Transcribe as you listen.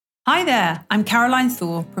Hi there, I'm Caroline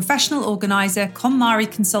Thor, professional organiser, KonMari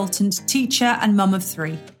consultant, teacher and mum of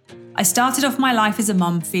 3. I started off my life as a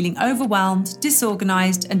mum feeling overwhelmed,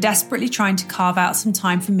 disorganised and desperately trying to carve out some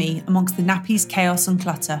time for me amongst the nappies, chaos and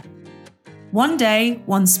clutter. One day,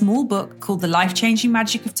 one small book called The Life-Changing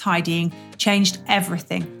Magic of Tidying changed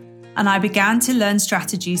everything, and I began to learn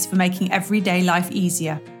strategies for making everyday life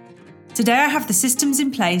easier. Today I have the systems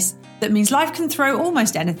in place that means life can throw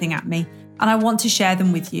almost anything at me, and I want to share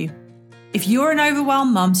them with you. If you're an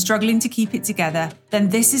overwhelmed mum struggling to keep it together, then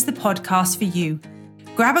this is the podcast for you.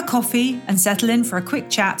 Grab a coffee and settle in for a quick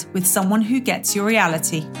chat with someone who gets your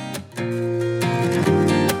reality.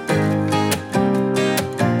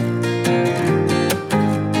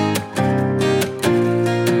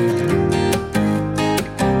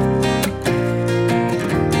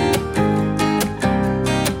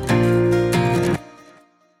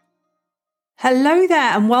 Hello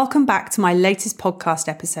there and welcome back to my latest podcast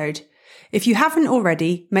episode. If you haven't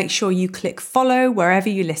already, make sure you click follow wherever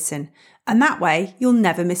you listen, and that way you'll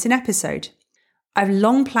never miss an episode. I've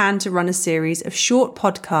long planned to run a series of short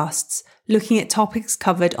podcasts looking at topics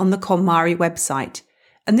covered on the KonMari website,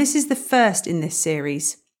 and this is the first in this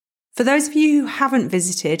series. For those of you who haven't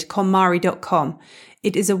visited KonMari.com,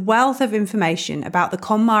 it is a wealth of information about the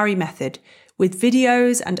KonMari method with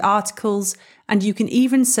videos and articles, and you can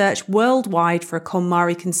even search worldwide for a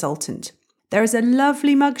KonMari consultant. There is a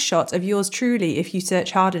lovely mugshot of yours truly if you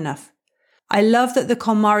search hard enough. I love that the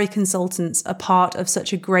KonMari consultants are part of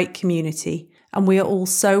such a great community, and we are all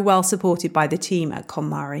so well supported by the team at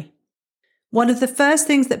KonMari. One of the first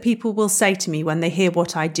things that people will say to me when they hear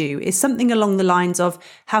what I do is something along the lines of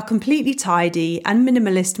how completely tidy and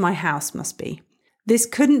minimalist my house must be. This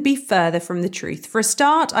couldn't be further from the truth. For a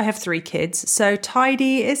start, I have 3 kids, so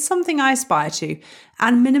tidy is something I aspire to,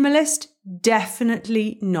 and minimalist,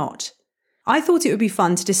 definitely not. I thought it would be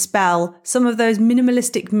fun to dispel some of those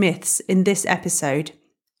minimalistic myths in this episode,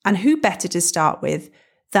 and who better to start with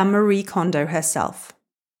than Marie Kondo herself.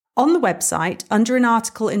 On the website, under an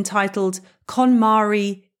article entitled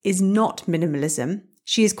KonMari is not minimalism,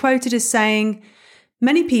 she is quoted as saying,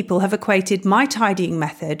 "Many people have equated my tidying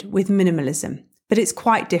method with minimalism. But it's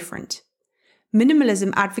quite different.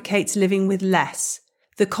 Minimalism advocates living with less.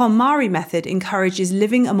 The KonMari method encourages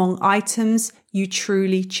living among items you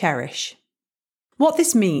truly cherish." What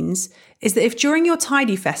this means is that if during your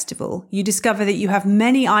tidy festival you discover that you have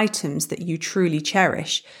many items that you truly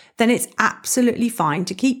cherish, then it's absolutely fine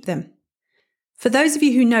to keep them. For those of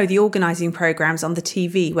you who know the organising programmes on the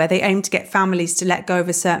TV where they aim to get families to let go of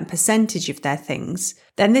a certain percentage of their things,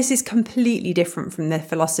 then this is completely different from the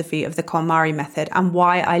philosophy of the KonMari method and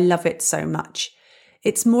why I love it so much.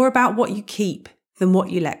 It's more about what you keep than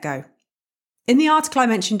what you let go. In the article I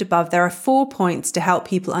mentioned above, there are 4 points to help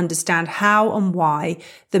people understand how and why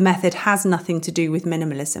the method has nothing to do with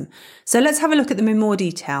minimalism. So let's have a look at them in more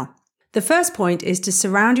detail. The first point is to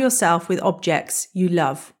surround yourself with objects you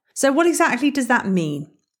love. So what exactly does that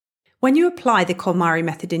mean? When you apply the KonMari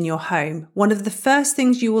method in your home, one of the first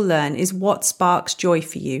things you will learn is what sparks joy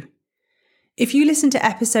for you. If you listen to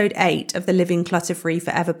episode 8 of the Living Clutter-Free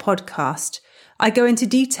Forever podcast, I go into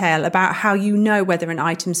detail about how you know whether an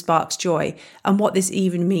item sparks joy and what this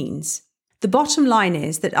even means. The bottom line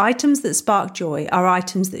is that items that spark joy are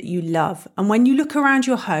items that you love. And when you look around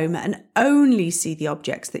your home and only see the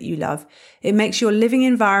objects that you love, it makes your living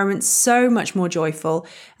environment so much more joyful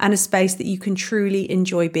and a space that you can truly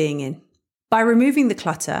enjoy being in. By removing the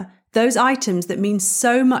clutter, those items that mean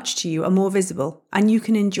so much to you are more visible and you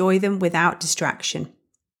can enjoy them without distraction.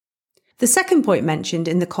 The second point mentioned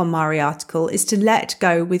in the KonMari article is to let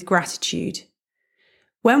go with gratitude.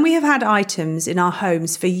 When we have had items in our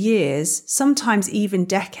homes for years, sometimes even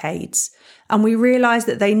decades, and we realise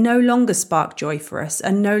that they no longer spark joy for us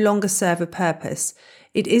and no longer serve a purpose,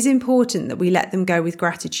 it is important that we let them go with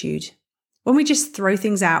gratitude. When we just throw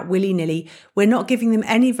things out willy-nilly, we're not giving them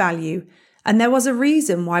any value, and there was a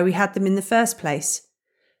reason why we had them in the first place.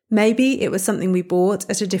 Maybe it was something we bought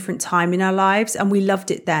at a different time in our lives and we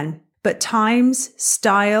loved it then. But times,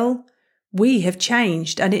 style, we have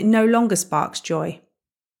changed and it no longer sparks joy.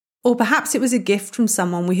 Or perhaps it was a gift from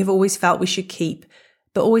someone we have always felt we should keep,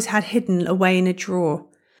 but always had hidden away in a drawer.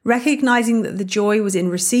 Recognising that the joy was in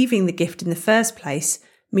receiving the gift in the first place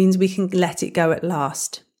means we can let it go at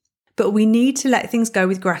last. But we need to let things go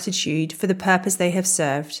with gratitude for the purpose they have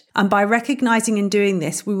served. And by recognising and doing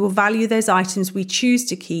this, we will value those items we choose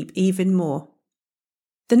to keep even more.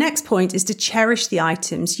 The next point is to cherish the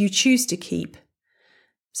items you choose to keep.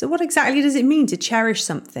 So what exactly does it mean to cherish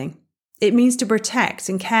something? It means to protect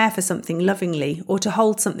and care for something lovingly or to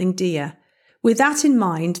hold something dear. With that in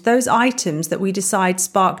mind, those items that we decide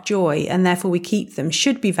spark joy and therefore we keep them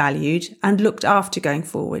should be valued and looked after going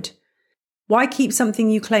forward. Why keep something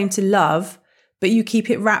you claim to love, but you keep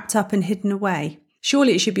it wrapped up and hidden away?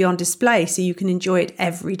 Surely it should be on display so you can enjoy it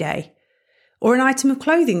every day. Or an item of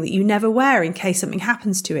clothing that you never wear in case something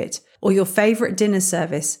happens to it, or your favourite dinner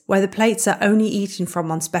service where the plates are only eaten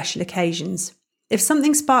from on special occasions. If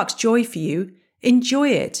something sparks joy for you, enjoy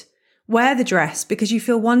it. Wear the dress because you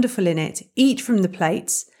feel wonderful in it. Eat from the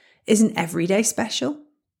plates. Isn't every day special?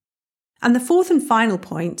 And the fourth and final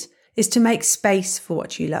point is to make space for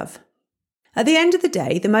what you love. At the end of the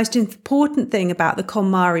day, the most important thing about the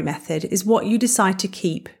KonMari method is what you decide to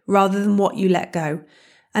keep rather than what you let go,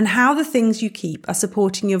 and how the things you keep are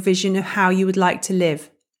supporting your vision of how you would like to live.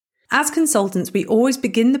 As consultants, we always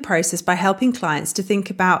begin the process by helping clients to think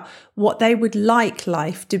about what they would like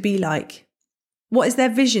life to be like. What is their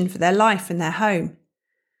vision for their life and their home?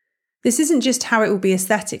 This isn't just how it will be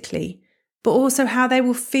aesthetically, but also how they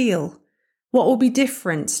will feel. What will be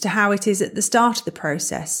different to how it is at the start of the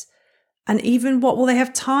process? And even what will they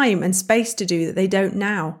have time and space to do that they don't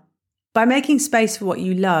now? By making space for what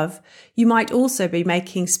you love, you might also be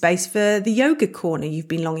making space for the yoga corner you've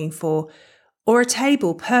been longing for, or a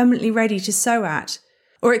table permanently ready to sew at.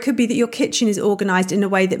 Or it could be that your kitchen is organised in a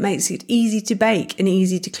way that makes it easy to bake and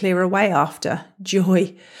easy to clear away after.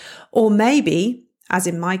 Joy. Or maybe, as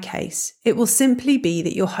in my case, it will simply be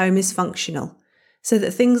that your home is functional, so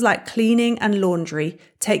that things like cleaning and laundry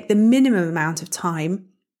take the minimum amount of time,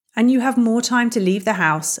 and you have more time to leave the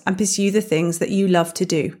house and pursue the things that you love to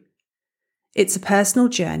do. It's a personal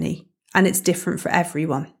journey, and it's different for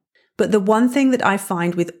everyone. But the one thing that I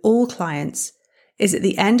find with all clients is at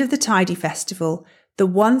the end of the Tidy Festival, the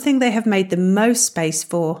one thing they have made the most space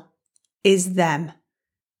for is them.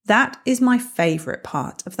 That is my favourite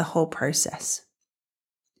part of the whole process.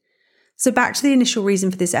 So back to the initial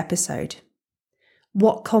reason for this episode.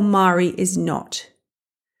 What KonMari is not.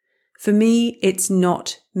 For me, it's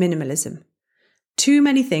not minimalism. Too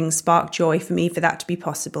many things spark joy for me for that to be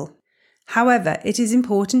possible. However, it is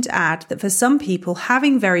important to add that for some people,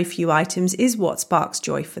 having very few items is what sparks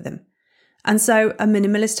joy for them. And so a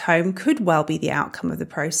minimalist home could well be the outcome of the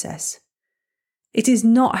process. It is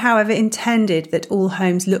not, however, intended that all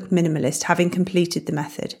homes look minimalist having completed the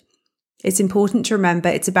method. It's important to remember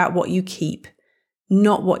it's about what you keep,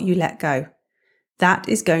 not what you let go. That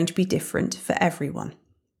is going to be different for everyone.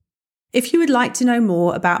 If you would like to know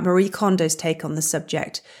more about Marie Kondo's take on the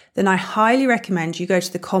subject, then I highly recommend you go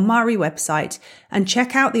to the KonMari website and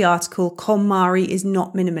check out the article KonMari is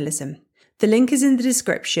Not Minimalism. The link is in the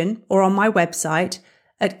description or on my website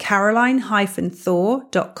at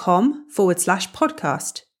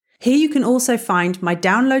caroline-thor.com/podcast. Here you can also find my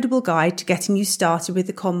downloadable guide to getting you started with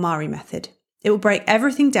the KonMari method. It will break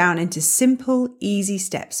everything down into simple, easy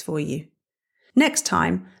steps for you. Next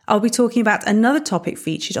time, I'll be talking about another topic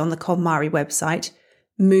featured on the KonMari website,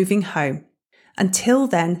 moving home. Until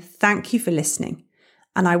then, thank you for listening,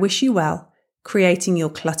 and I wish you well, creating your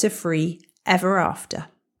clutter-free ever after.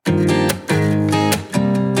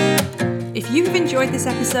 If you have enjoyed this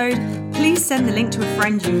episode, please send the link to a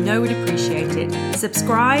friend you know would appreciate it.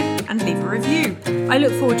 Subscribe and leave a review. I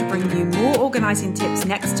look forward to bringing you more organising tips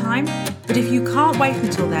next time, but if you can't wait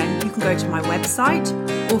until then, you can go to my website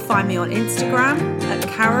or find me on Instagram at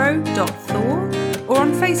caro.thor or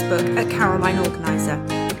on Facebook at Caroline Organiser.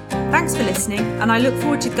 Thanks for listening, and I look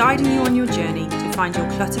forward to guiding you on your journey to find your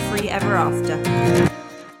clutter-free ever after.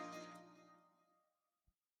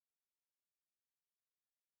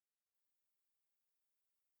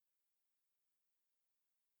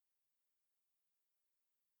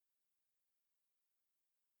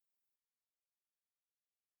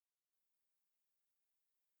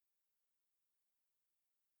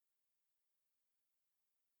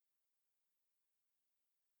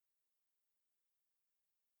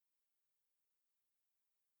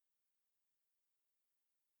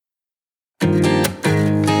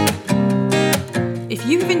 If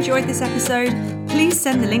you have enjoyed this episode, please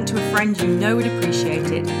send the link to a friend you know would appreciate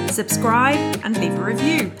it. Subscribe and leave a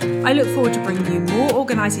review. I look forward to bringing you more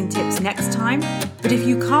organising tips next time, but if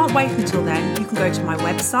you can't wait until then, you can go to my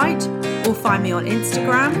website or find me on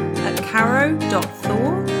Instagram at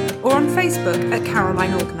caro.thor or on Facebook at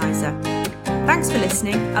Caroline Organiser. Thanks for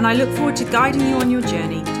listening, and I look forward to guiding you on your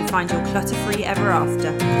journey to find your clutter-free ever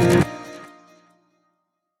after.